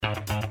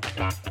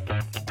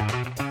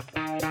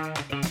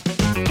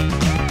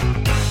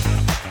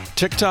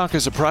TikTok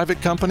is a private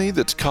company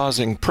that's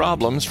causing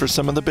problems for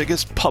some of the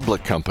biggest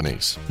public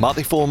companies.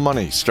 Motley Fool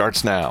Money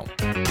starts now.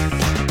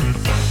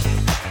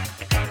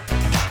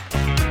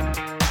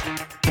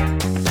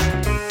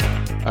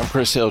 I'm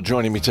Chris Hill.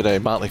 Joining me today,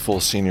 Motley Fool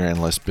Senior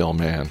Analyst Bill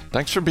Mann.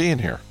 Thanks for being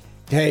here.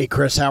 Hey,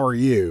 Chris, how are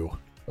you?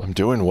 I'm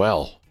doing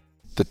well.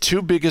 The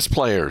two biggest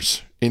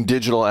players in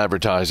digital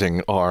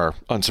advertising are,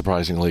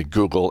 unsurprisingly,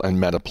 Google and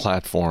Meta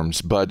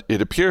platforms, but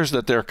it appears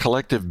that their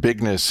collective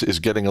bigness is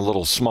getting a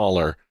little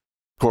smaller.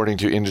 According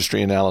to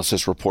industry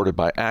analysis reported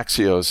by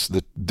Axios,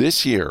 that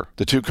this year,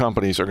 the two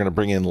companies are going to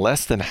bring in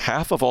less than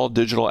half of all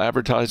digital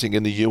advertising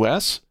in the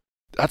U.S.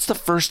 That's the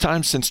first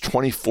time since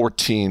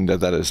 2014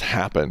 that has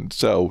happened.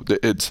 So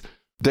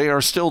they are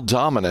still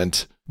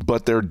dominant,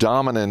 but their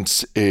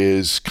dominance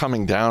is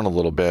coming down a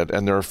little bit.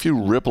 And there are a few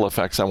ripple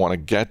effects I want to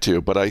get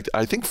to. But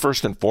I think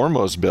first and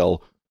foremost,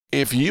 Bill,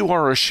 if you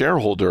are a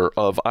shareholder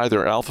of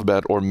either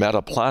Alphabet or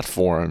Meta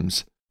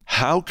platforms,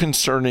 how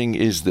concerning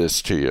is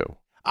this to you?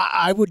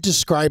 I would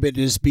describe it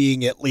as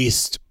being at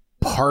least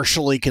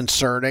partially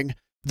concerning.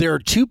 There are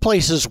two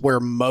places where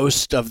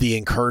most of the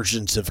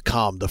incursions have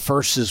come. The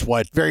first is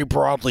what very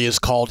broadly is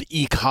called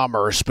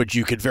e-commerce, but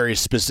you could very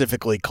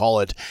specifically call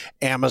it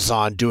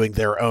Amazon doing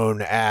their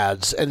own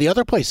ads. And the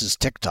other place is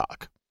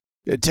TikTok.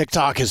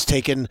 TikTok has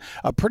taken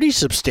a pretty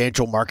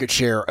substantial market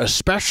share,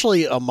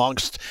 especially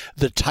amongst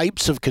the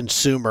types of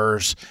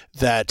consumers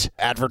that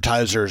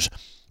advertisers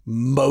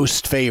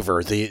most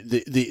favor,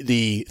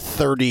 the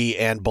 30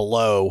 and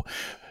below,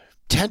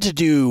 tend to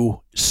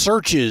do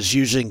searches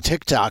using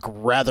TikTok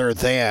rather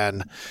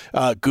than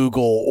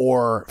Google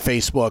or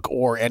Facebook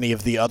or any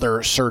of the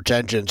other search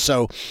engines.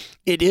 So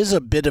it is a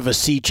bit of a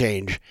sea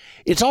change.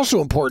 It's also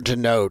important to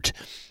note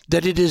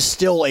that it is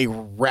still a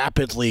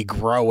rapidly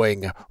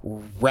growing,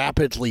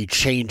 rapidly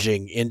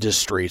changing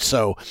industry.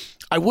 So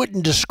I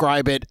wouldn't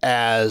describe it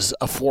as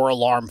a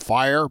four-alarm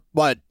fire,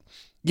 but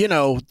you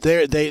know,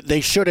 they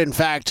should, in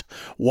fact,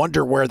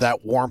 wonder where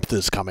that warmth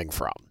is coming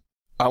from.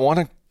 I want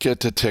to get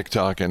to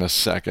TikTok in a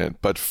second,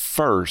 but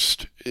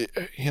first,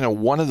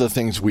 one of the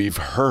things we've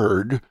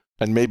heard,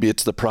 and maybe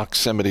it's the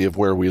proximity of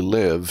where we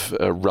live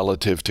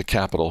relative to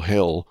Capitol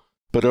Hill,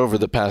 but over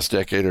the past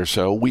decade or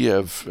so, we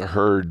have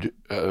heard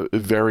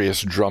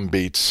various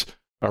drumbeats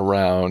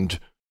around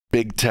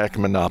big tech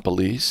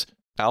monopolies.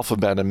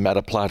 Alphabet and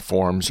Meta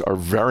platforms are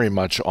very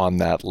much on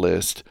that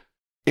list.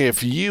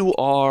 If you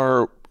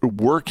are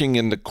working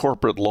in the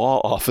corporate law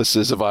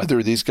offices of either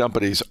of these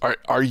companies,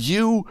 are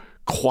you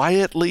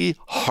quietly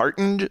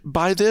heartened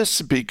by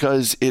this?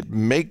 Because it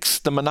makes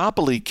the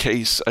monopoly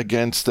case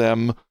against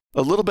them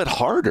a little bit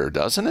harder,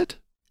 doesn't it?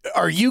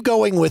 Are you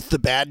going with the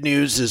bad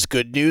news is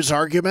good news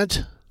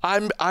argument?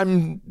 I'm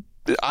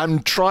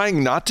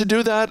trying not to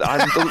do that.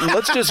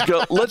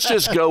 Let's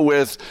just go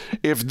with,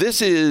 if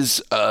this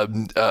is,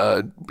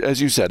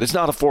 as you said, it's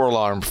not a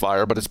four-alarm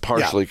fire, but it's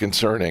partially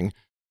concerning.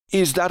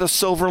 Is that a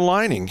silver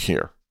lining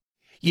here?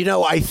 You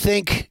know, I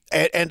think,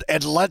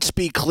 and let's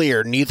be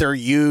clear, neither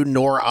you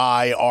nor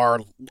I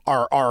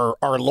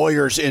are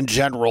lawyers in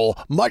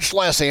general, much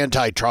less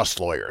antitrust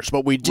lawyers.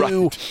 But we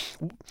do,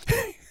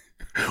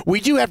 we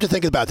do have to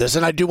think about this,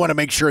 and I do want to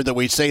make sure that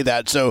we say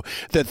that so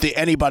that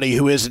anybody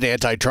who is an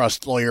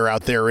antitrust lawyer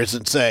out there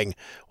isn't saying,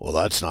 "Well,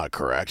 that's not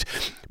correct."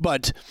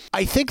 But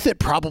I think that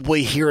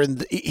probably here in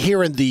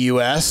the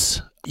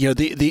U.S., you know,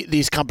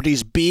 these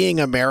companies, being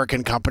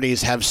American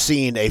companies, have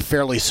seen a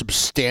fairly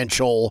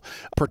substantial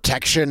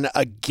protection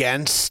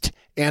against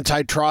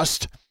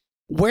antitrust.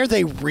 Where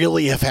they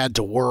really have had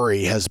to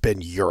worry has been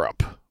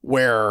Europe,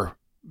 where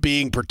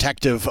being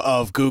protective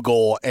of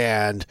Google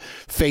and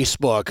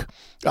Facebook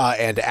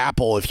and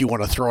Apple, if you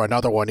want to throw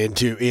another one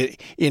into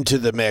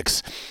the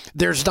mix,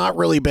 there's not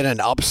really been an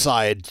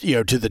upside,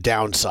 to the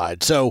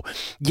downside. So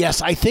yes,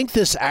 I think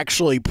this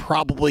actually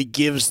probably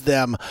gives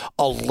them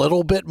a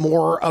little bit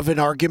more of an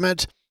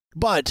argument,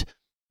 but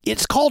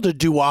it's called a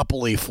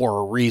duopoly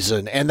for a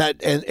reason, and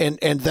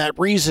that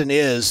reason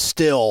is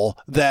still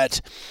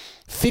that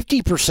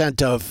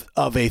 50% of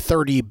a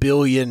 $30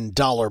 billion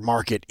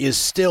market is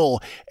still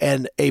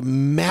a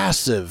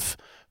massive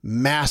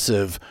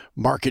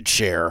market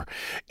share.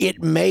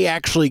 It may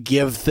actually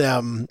give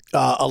them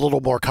a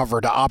little more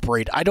cover to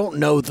operate. I don't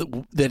know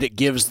that it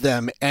gives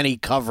them any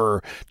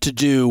cover to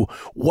do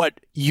what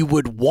you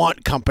would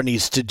want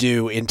companies to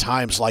do in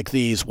times like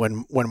these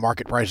when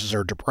market prices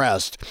are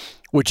depressed,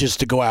 which is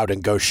to go out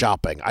and go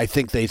shopping. I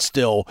think they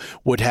still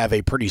would have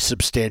a pretty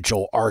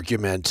substantial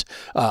argument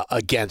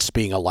against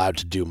being allowed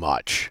to do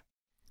much.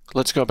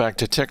 Let's go back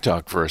to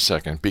TikTok for a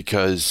second,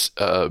 because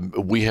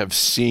we have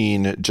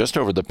seen just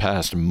over the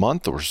past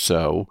month or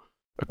so,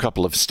 a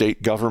couple of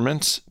state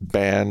governments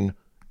ban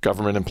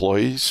government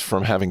employees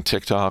from having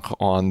TikTok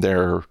on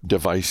their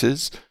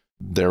devices.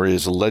 There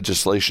is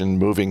legislation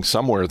moving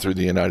somewhere through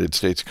the United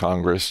States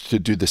Congress to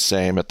do the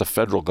same at the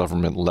federal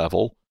government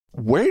level.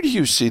 Where do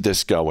you see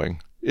this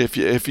going? If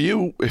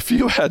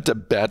you had to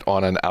bet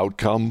on an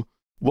outcome,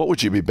 what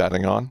would you be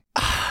betting on?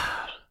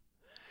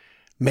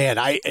 Man,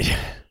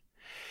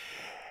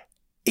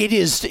 It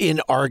is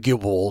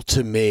inarguable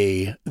to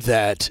me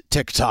that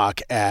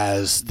TikTok,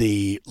 as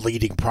the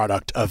leading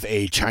product of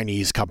a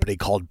Chinese company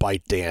called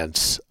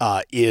ByteDance,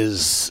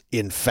 is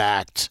in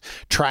fact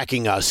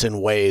tracking us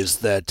in ways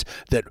that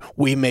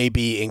we may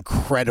be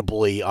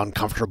incredibly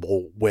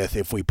uncomfortable with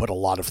if we put a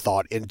lot of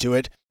thought into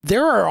it.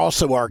 There are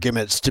also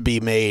arguments to be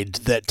made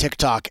that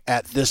TikTok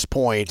at this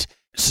point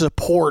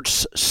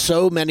supports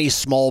so many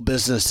small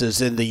businesses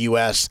in the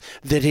U.S.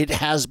 that it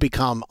has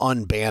become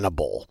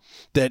unbannable.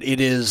 That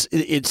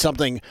it's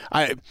something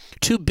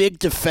too big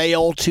to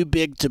fail, too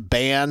big to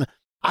ban.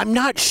 I'm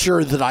not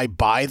sure that I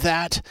buy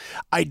that.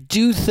 I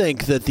do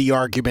think that the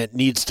argument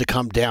needs to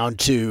come down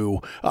to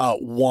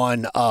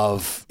one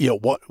of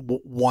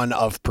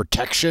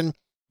protection,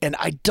 and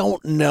I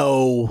don't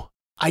know.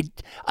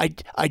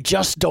 I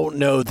just don't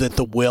know that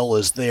the will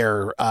is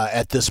there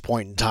at this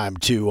point in time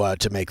to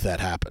make that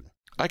happen.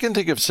 I can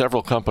think of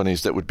several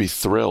companies that would be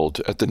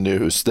thrilled at the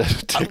news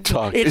that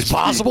TikTok it's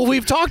possible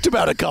we've talked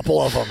about a couple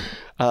of them.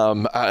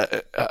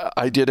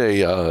 I did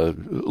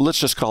let's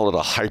just call it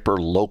a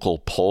hyper-local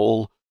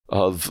poll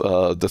of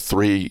the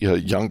three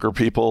younger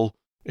people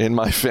in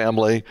my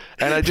family.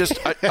 And I just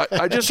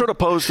sort of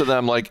posed to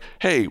them like,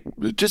 hey,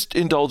 just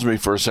indulge me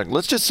for a second.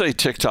 Let's just say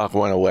TikTok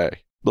went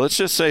away. Let's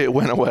just say it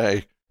went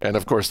away. And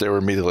of course, they were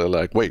immediately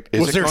like, wait,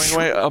 is it going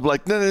away? I'm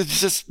like, no,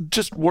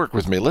 just work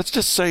with me. Let's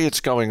just say it's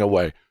going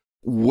away.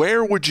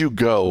 Where would you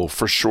go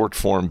for short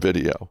form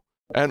video?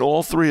 And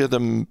all three of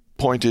them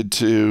pointed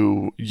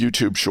to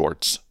YouTube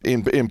Shorts,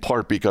 in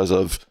part because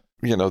of,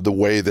 the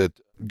way that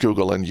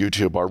Google and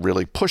YouTube are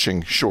really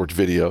pushing short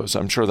videos.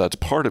 I'm sure that's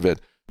part of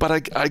it.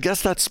 But I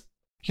guess that's,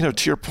 to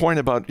your point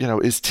about,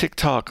 is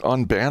TikTok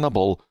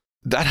unbannable?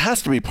 That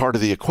has to be part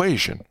of the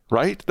equation,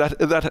 right?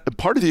 That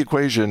part of the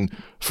equation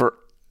for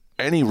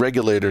any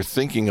regulator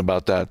thinking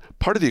about that,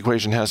 part of the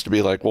equation has to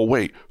be like, well,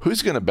 wait,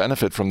 who's going to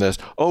benefit from this?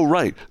 Oh,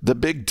 right. The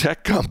big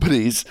tech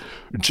companies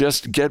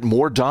just get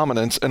more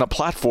dominance in a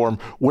platform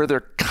where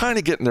they're kind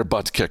of getting their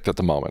butts kicked at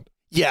the moment.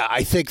 Yeah,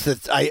 I think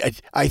that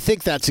I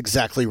think that's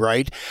exactly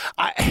right.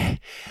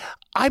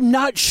 I'm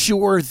not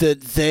sure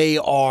that they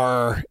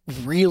are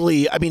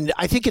really. I mean,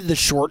 I think in the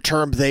short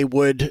term they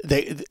would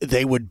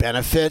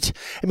benefit.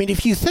 I mean,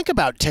 if you think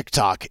about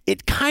TikTok,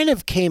 it kind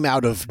of came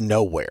out of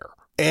nowhere.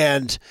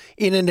 And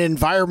in an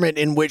environment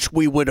in which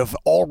we would have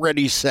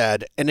already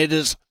said, and it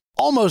is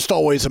almost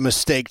always a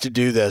mistake to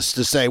do this,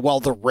 to say, well,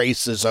 the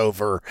race is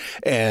over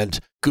and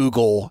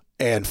Google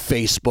and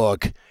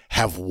Facebook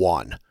have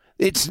won.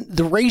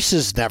 The race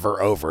is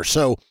never over.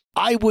 So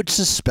I would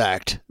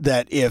suspect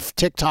that if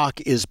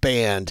TikTok is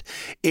banned,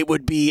 it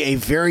would be a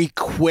very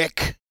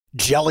quick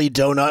jelly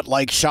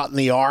donut-like shot in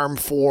the arm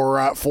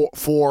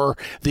for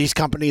these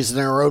companies and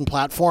their own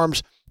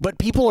platforms. But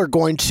people are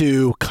going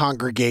to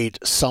congregate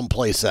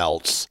someplace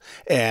else,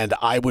 and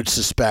I would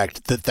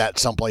suspect that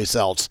someplace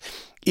else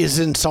is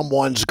in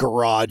someone's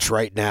garage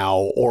right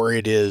now, or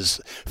it is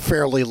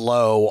fairly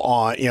low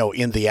on,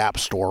 in the App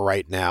Store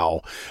right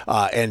now,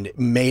 and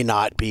may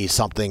not be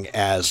something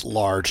as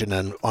large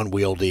and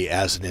unwieldy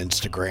as an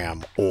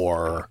Instagram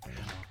or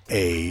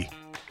a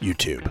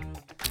YouTube.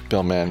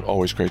 Bill, man,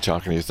 always great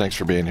talking to you. Thanks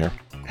for being here.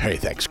 Hey,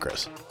 thanks,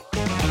 Chris.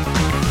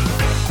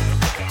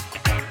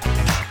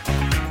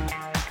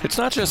 It's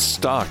not just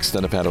stocks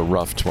that have had a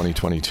rough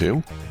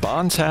 2022.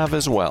 Bonds have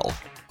as well.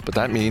 But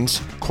that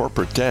means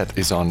corporate debt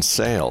is on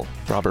sale.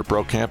 Robert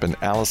Brokamp and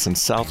Allison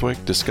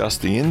Southwick discuss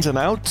the ins and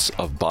outs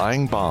of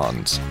buying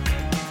bonds.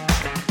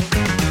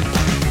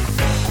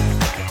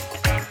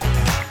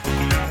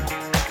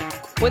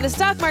 When the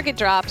stock market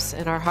drops,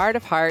 in our heart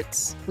of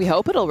hearts, we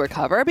hope it'll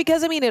recover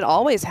because, it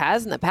always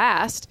has in the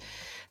past.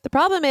 The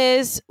problem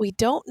is we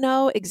don't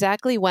know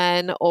exactly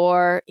when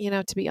or,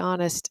 to be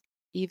honest,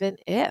 even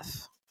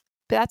if.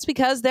 That's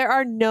because there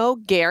are no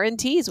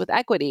guarantees with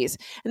equities,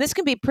 and this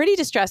can be pretty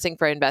distressing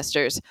for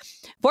investors.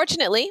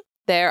 Fortunately,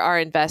 there are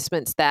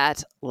investments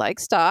that, like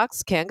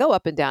stocks, can go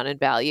up and down in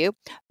value,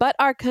 but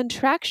are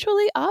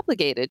contractually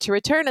obligated to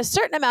return a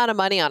certain amount of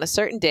money on a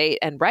certain date.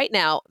 And right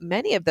now,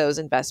 many of those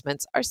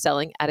investments are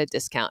selling at a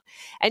discount.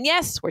 And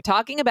yes, we're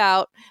talking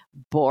about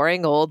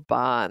boring old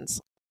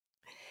bonds.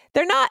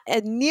 They're not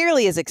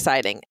nearly as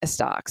exciting as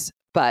stocks,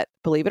 but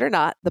believe it or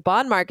not, the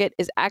bond market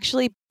is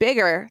actually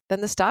bigger than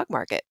the stock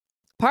market.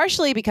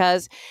 Partially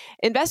because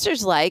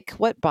investors like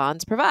what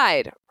bonds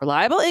provide: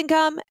 reliable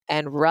income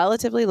and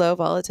relatively low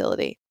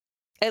volatility.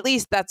 At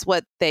least that's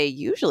what they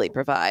usually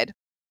provide.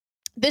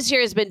 This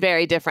year has been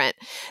very different.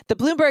 The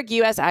Bloomberg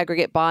U.S.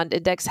 Aggregate Bond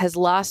Index has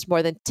lost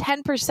more than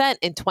 10%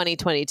 in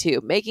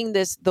 2022, making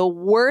this the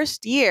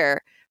worst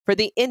year for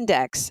the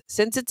index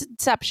since its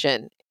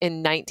inception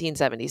in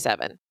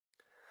 1977.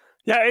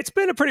 Yeah, it's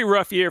been a pretty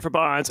rough year for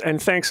bonds,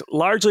 and thanks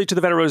largely to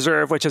the Federal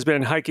Reserve, which has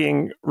been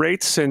hiking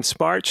rates since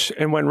March.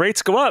 And when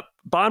rates go up,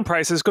 bond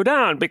prices go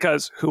down,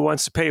 because who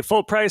wants to pay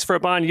full price for a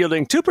bond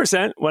yielding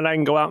 2% when I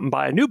can go out and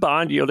buy a new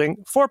bond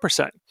yielding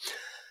 4%?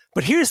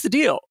 But here's the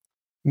deal.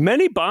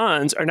 Many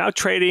bonds are now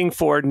trading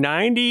for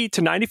 90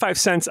 to 95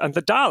 cents on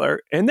the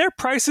dollar, and their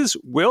prices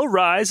will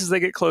rise as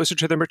they get closer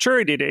to the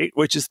maturity date,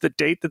 which is the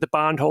date that the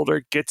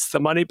bondholder gets the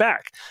money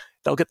back.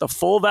 They'll get the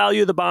full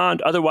value of the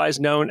bond, otherwise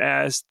known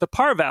as the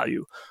par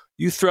value.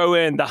 You throw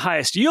in the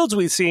highest yields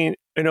we've seen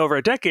in over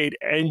a decade,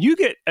 and you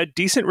get a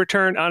decent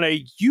return on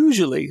a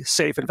usually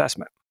safe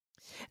investment.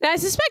 Now, I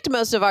suspect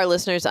most of our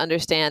listeners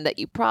understand that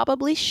you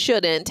probably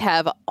shouldn't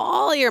have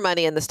all your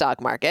money in the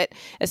stock market,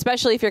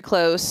 especially if you're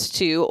close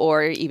to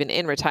or even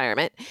in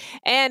retirement.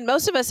 And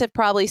most of us have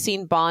probably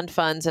seen bond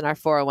funds in our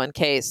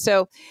 401ks.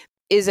 So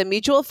is a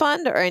mutual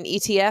fund or an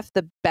ETF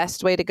the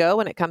best way to go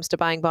when it comes to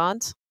buying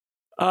bonds?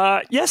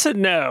 Yes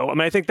and no. I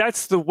mean, I think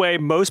that's the way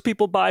most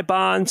people buy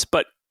bonds,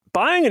 but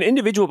buying an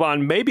individual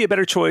bond may be a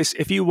better choice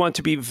if you want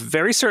to be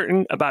very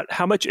certain about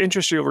how much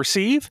interest you'll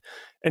receive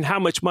and how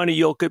much money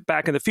you'll get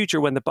back in the future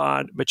when the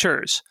bond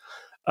matures.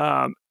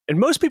 And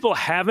most people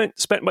haven't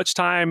spent much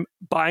time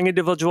buying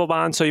individual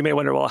bonds, so you may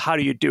wonder, well, how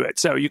do you do it?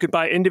 So you can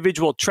buy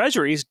individual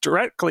treasuries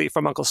directly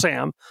from Uncle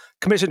Sam,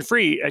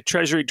 commission-free at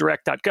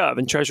treasurydirect.gov,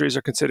 and treasuries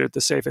are considered the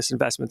safest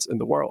investments in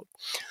the world.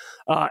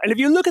 And if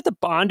you look at the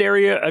bond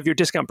area of your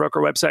discount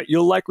broker website,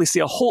 you'll likely see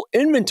a whole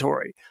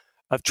inventory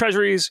of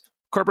treasuries,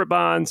 corporate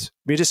bonds,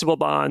 municipal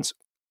bonds.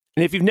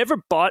 And if you've never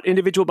bought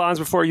individual bonds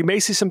before, you may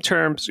see some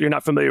terms you're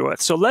not familiar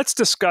with. So let's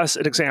discuss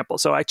an example.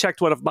 So I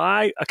checked one of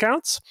my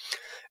accounts,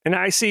 and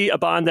I see a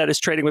bond that is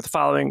trading with the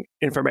following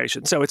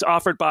information. So it's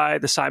offered by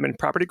the Simon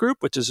Property Group,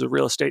 which is a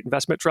real estate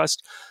investment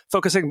trust,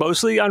 focusing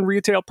mostly on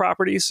retail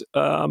properties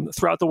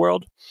throughout the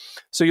world.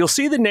 So you'll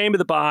see the name of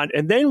the bond,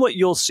 and then what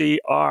you'll see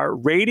are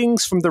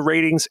ratings from the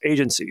ratings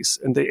agencies.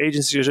 And the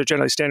agencies are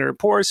generally Standard &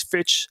 Poor's,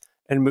 Fitch,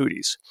 and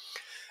Moody's.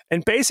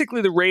 And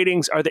basically, the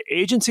ratings are the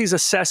agency's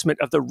assessment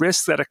of the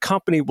risk that a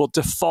company will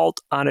default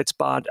on its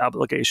bond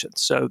obligations.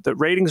 So the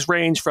ratings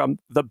range from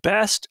the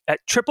best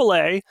at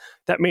AAA,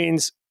 that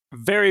means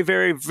very,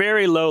 very,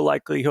 very low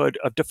likelihood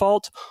of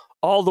default,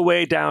 all the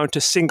way down to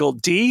single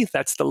D,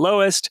 that's the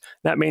lowest.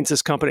 That means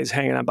this company is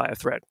hanging on by a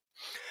thread.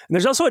 And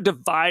there's also a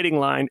dividing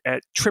line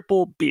at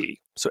triple B.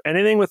 So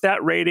anything with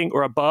that rating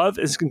or above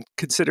is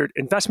considered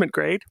investment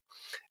grade.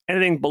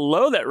 Anything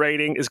below that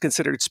rating is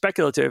considered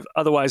speculative,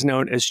 otherwise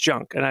known as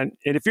junk. And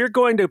if you're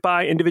going to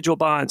buy individual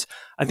bonds,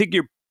 I think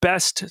you're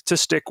best to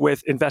stick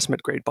with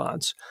investment grade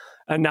bonds.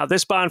 And now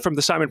this bond from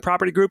the Simon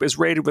Property Group is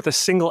rated with a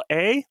single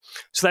A.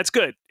 So that's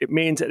good. It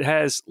means it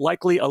has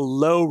likely a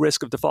low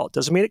risk of default.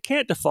 Doesn't mean it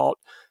can't default,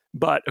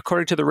 but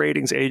according to the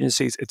ratings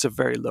agencies, it's a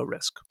very low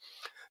risk.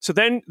 So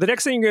then the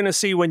next thing you're going to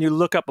see when you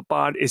look up a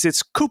bond is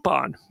its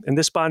coupon. And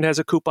this bond has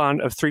a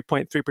coupon of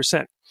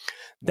 3.3%.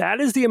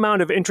 That is the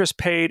amount of interest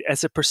paid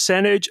as a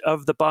percentage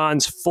of the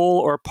bond's full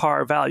or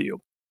par value.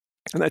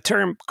 And the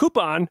term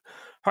coupon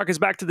harkens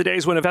back to the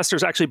days when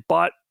investors actually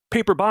bought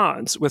paper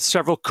bonds with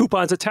several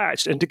coupons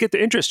attached. And to get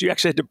the interest, you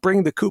actually had to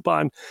bring the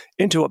coupon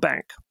into a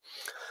bank.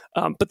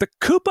 But the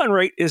coupon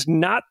rate is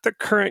not the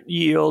current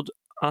yield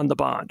on the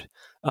bond.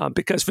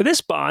 Because for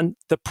this bond,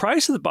 the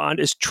price of the bond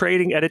is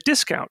trading at a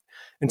discount.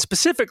 And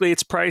specifically,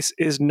 its price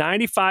is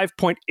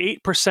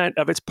 95.8%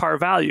 of its par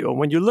value. And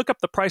when you look up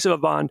the price of a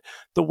bond,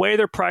 the way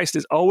they're priced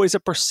is always a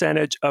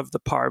percentage of the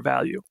par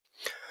value.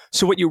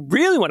 So what you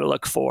really want to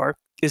look for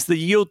is the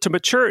yield to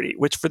maturity,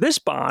 which for this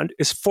bond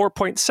is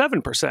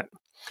 4.7%.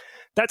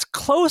 That's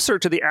closer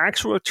to the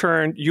actual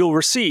return you'll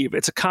receive.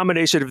 It's a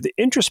combination of the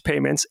interest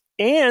payments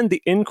and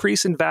the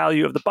increase in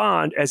value of the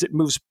bond as it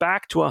moves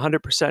back to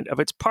 100% of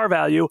its par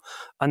value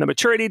on the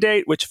maturity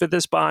date, which for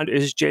this bond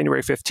is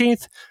January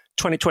 15th,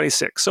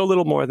 2026, so a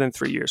little more than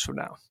 3 years from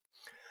now.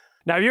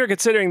 Now, if you're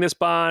considering this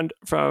bond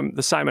from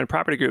the Simon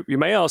Property Group, you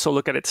may also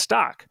look at its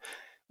stock,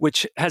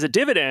 which has a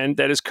dividend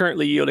that is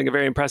currently yielding a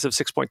very impressive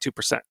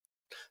 6.2%.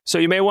 So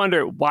you may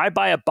wonder, why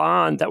buy a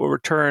bond that will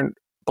return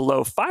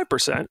below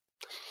 5%?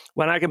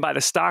 When I can buy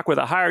the stock with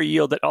a higher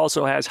yield that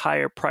also has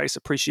higher price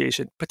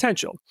appreciation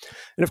potential?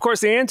 And of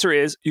course, the answer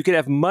is you can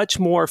have much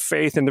more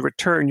faith in the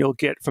return you'll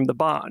get from the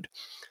bond.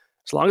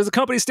 As long as the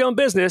company's still in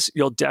business,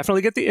 you'll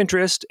definitely get the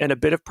interest and a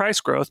bit of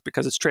price growth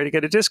because it's trading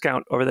at a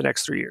discount over the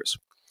next 3 years.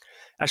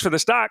 As for the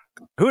stock,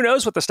 who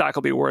knows what the stock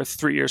will be worth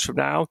 3 years from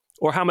now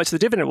or how much the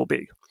dividend will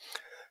be.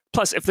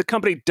 Plus, if the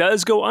company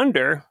does go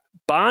under,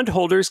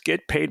 bondholders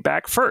get paid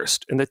back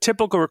first, and the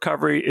typical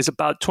recovery is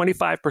about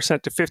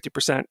 25% to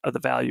 50% of the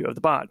value of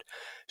the bond.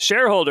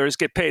 Shareholders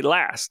get paid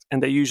last,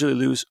 and they usually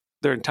lose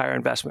their entire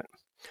investment.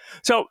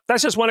 So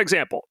that's just one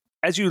example.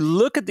 As you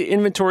look at the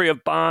inventory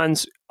of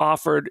bonds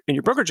offered in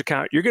your brokerage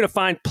account, you're going to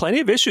find plenty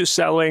of issues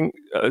selling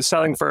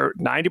for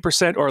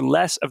 90% or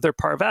less of their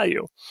par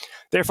value.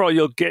 Therefore,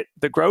 you'll get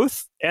the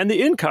growth and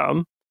the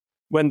income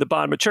when the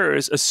bond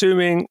matures,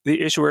 assuming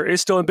the issuer is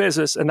still in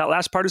business, and that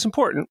last part is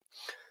important.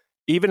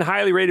 Even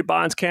highly rated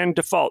bonds can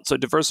default, so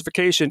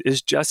diversification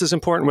is just as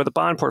important with a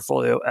bond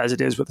portfolio as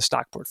it is with a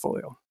stock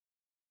portfolio.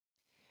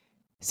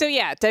 So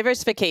yeah,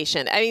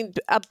 diversification. I mean,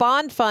 a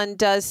bond fund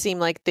does seem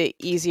like the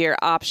easier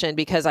option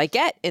because I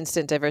get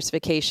instant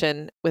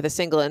diversification with a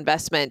single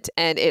investment,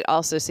 and it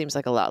also seems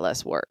like a lot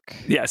less work.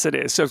 Yes, it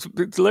is. So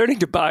learning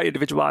to buy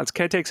individual bonds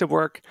can take some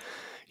work.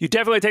 You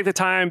definitely take the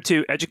time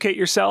to educate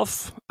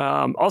yourself.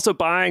 Also,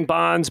 buying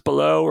bonds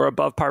below or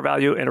above par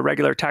value in a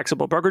regular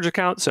taxable brokerage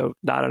account, so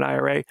not an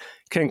IRA,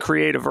 can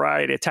create a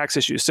variety of tax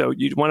issues. So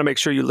you want to make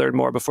sure you learn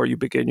more before you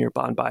begin your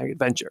bond buying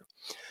adventure.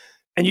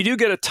 And you do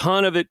get a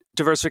ton of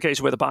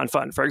diversification with a bond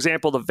fund. For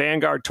example, the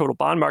Vanguard Total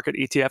Bond Market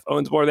ETF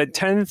owns more than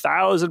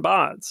 10,000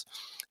 bonds.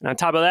 And on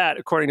top of that,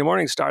 according to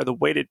Morningstar, the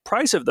weighted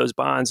price of those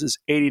bonds is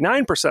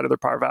 89% of their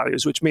par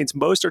values, which means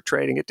most are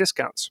trading at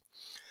discounts.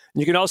 And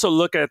you can also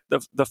look at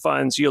the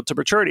fund's yield to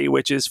maturity,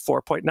 which is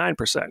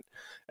 4.9%.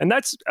 And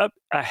that's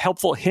a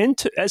helpful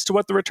hint as to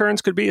what the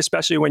returns could be,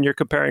 especially when you're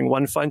comparing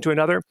one fund to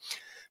another.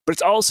 But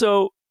it's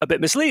also a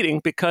bit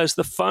misleading because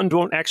the fund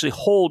won't actually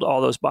hold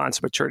all those bonds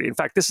to maturity. In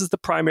fact, this is the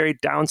primary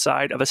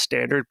downside of a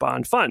standard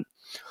bond fund.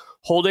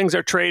 Holdings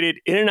are traded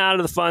in and out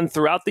of the fund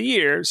throughout the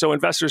year, so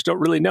investors don't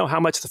really know how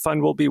much the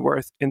fund will be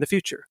worth in the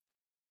future.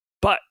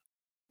 But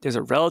there's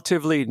a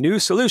relatively new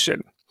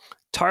solution: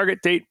 target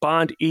date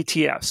bond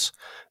ETFs.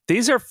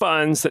 These are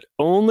funds that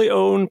only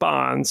own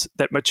bonds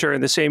that mature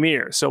in the same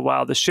year. So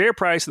while the share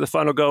price of the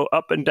fund will go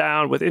up and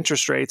down with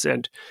interest rates,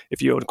 and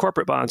if you own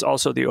corporate bonds,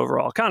 also the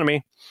overall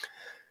economy,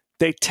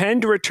 they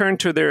tend to return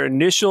to their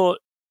initial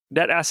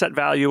net asset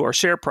value or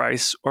share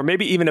price, or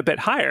maybe even a bit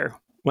higher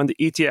when the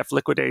ETF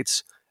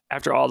liquidates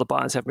after all the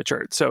bonds have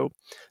matured. So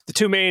the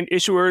two main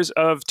issuers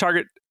of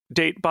target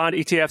date bond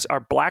ETFs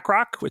are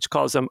BlackRock, which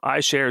calls them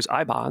iShares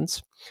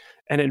iBonds,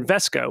 and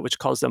Invesco, which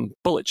calls them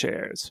Bullet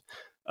Shares.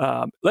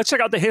 Let's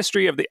check out the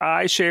history of the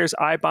iShares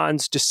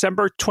iBonds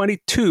December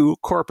 22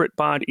 corporate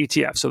bond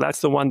ETF. So that's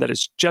the one that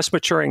is just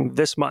maturing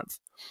this month.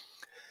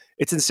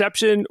 Its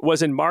inception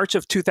was in March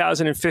of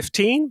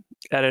 2015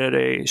 at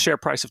a share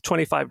price of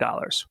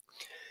 $25.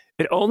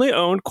 It only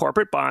owned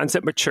corporate bonds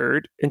that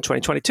matured in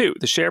 2022.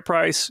 The share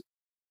price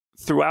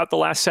throughout the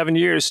last 7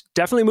 years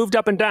definitely moved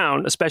up and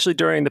down, especially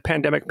during the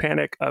pandemic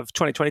panic of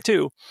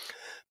 2022.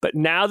 But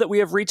now that we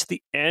have reached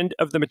the end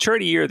of the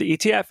maturity year of the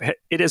ETF,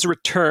 it has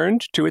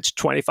returned to its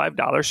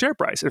 $25 share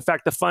price. In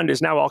fact, the fund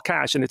is now all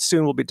cash, and it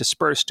soon will be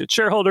dispersed to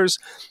shareholders,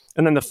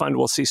 and then the fund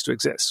will cease to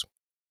exist.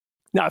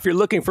 Now, if you're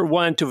looking for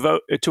one to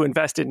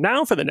invest in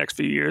now for the next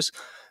few years,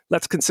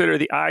 let's consider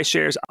the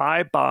iShares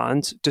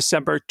iBonds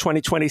December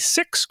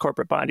 2026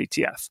 corporate bond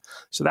ETF.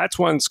 So that's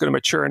one that's going to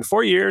mature in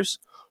 4 years,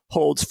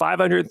 holds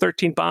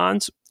 513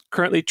 bonds,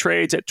 currently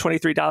trades at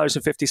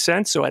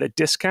 $23.50, so at a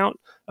discount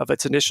of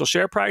its initial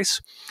share price,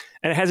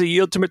 and it has a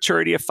yield to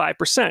maturity of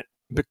 5%.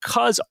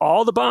 Because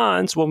all the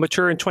bonds will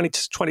mature in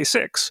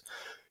 2026,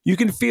 you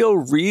can feel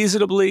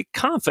reasonably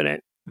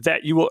confident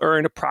that you will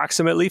earn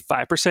approximately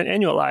 5%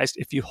 annualized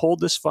if you hold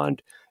this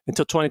fund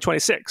until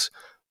 2026,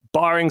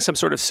 barring some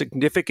sort of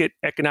significant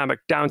economic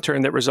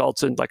downturn that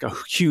results in like a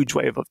huge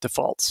wave of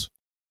defaults.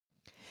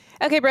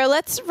 Okay, bro,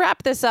 let's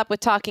wrap this up with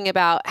talking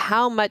about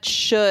how much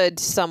should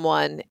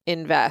someone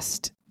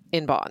invest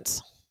in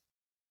bonds?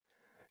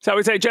 So I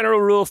would say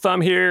general rule of thumb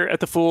here at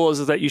The Fool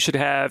is that you should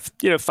have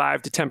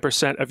 5 to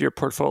 10% of your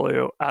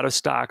portfolio out of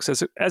stocks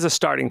as a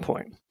starting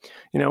point.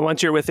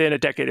 Once you're within a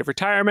decade of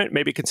retirement,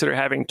 maybe consider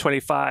having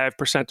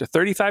 25% to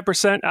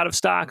 35% out of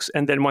stocks.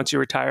 And then once you're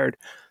retired,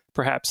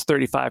 perhaps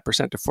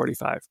 35% to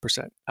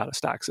 45% out of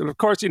stocks. And of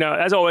course,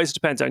 as always, it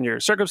depends on your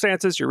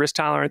circumstances, your risk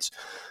tolerance,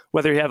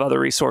 whether you have other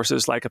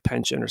resources like a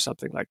pension or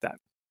something like that.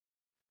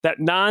 That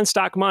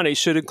non-stock money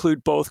should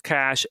include both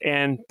cash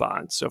and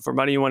bonds. So for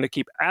money you want to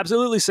keep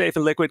absolutely safe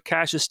and liquid,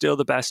 cash is still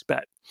the best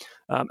bet,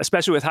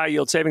 especially with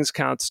high-yield savings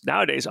accounts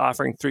nowadays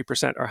offering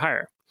 3% or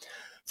higher.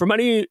 For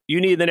money you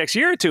need the next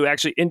year or two,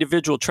 actually,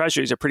 individual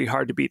treasuries are pretty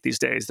hard to beat these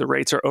days. The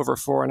rates are over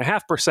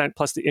 4.5%,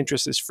 plus the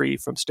interest is free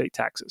from state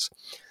taxes.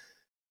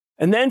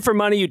 And then for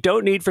money you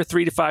don't need for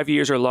 3 to 5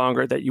 years or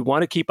longer that you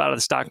want to keep out of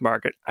the stock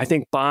market, I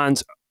think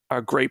bonds are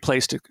a great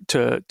place to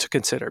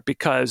consider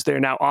because they're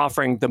now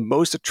offering the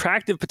most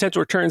attractive potential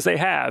returns they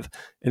have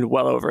in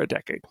well over a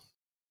decade.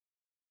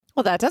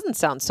 Well, that doesn't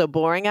sound so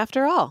boring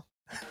after all.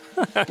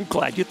 I'm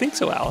glad you think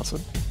so, Allison.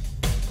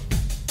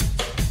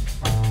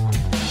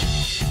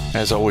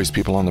 As always,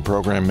 people on the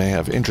program may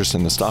have interest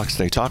in the stocks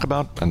they talk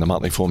about, and the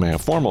Motley Fool may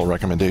have formal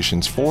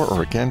recommendations for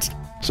or against,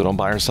 so don't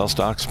buy or sell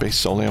stocks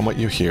based solely on what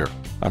you hear.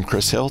 I'm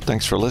Chris Hill.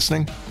 Thanks for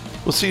listening.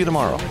 We'll see you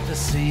tomorrow. The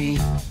C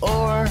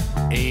or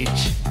H,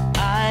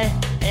 I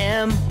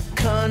am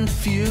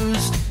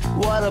confused.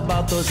 What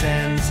about those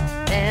N's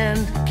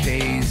and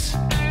K's?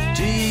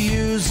 Do you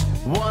use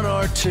one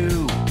or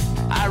two?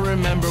 I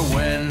remember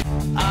when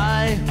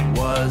I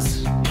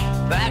was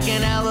back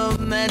in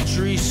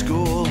elementary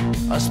school,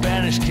 a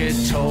Spanish kid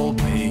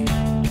told me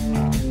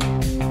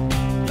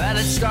that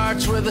it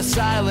starts with a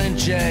silent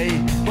J,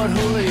 but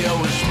Julio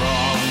was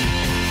wrong.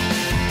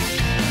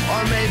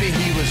 Or maybe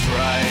he was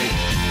right.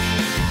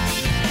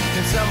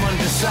 Can someone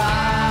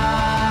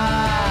decide?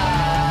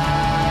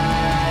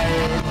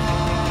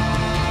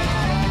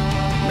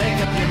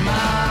 Make up your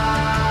mind.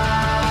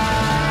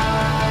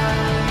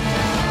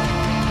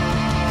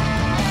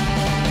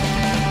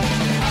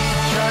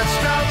 Church,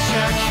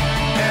 Spellcheck,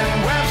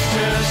 and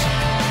Webster's.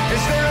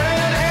 Is there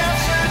an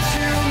answer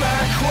to my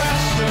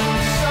question?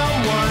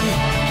 Someone,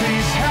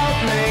 please help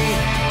me.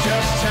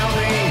 Just tell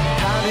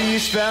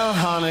spell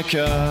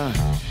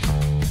Hanukkah?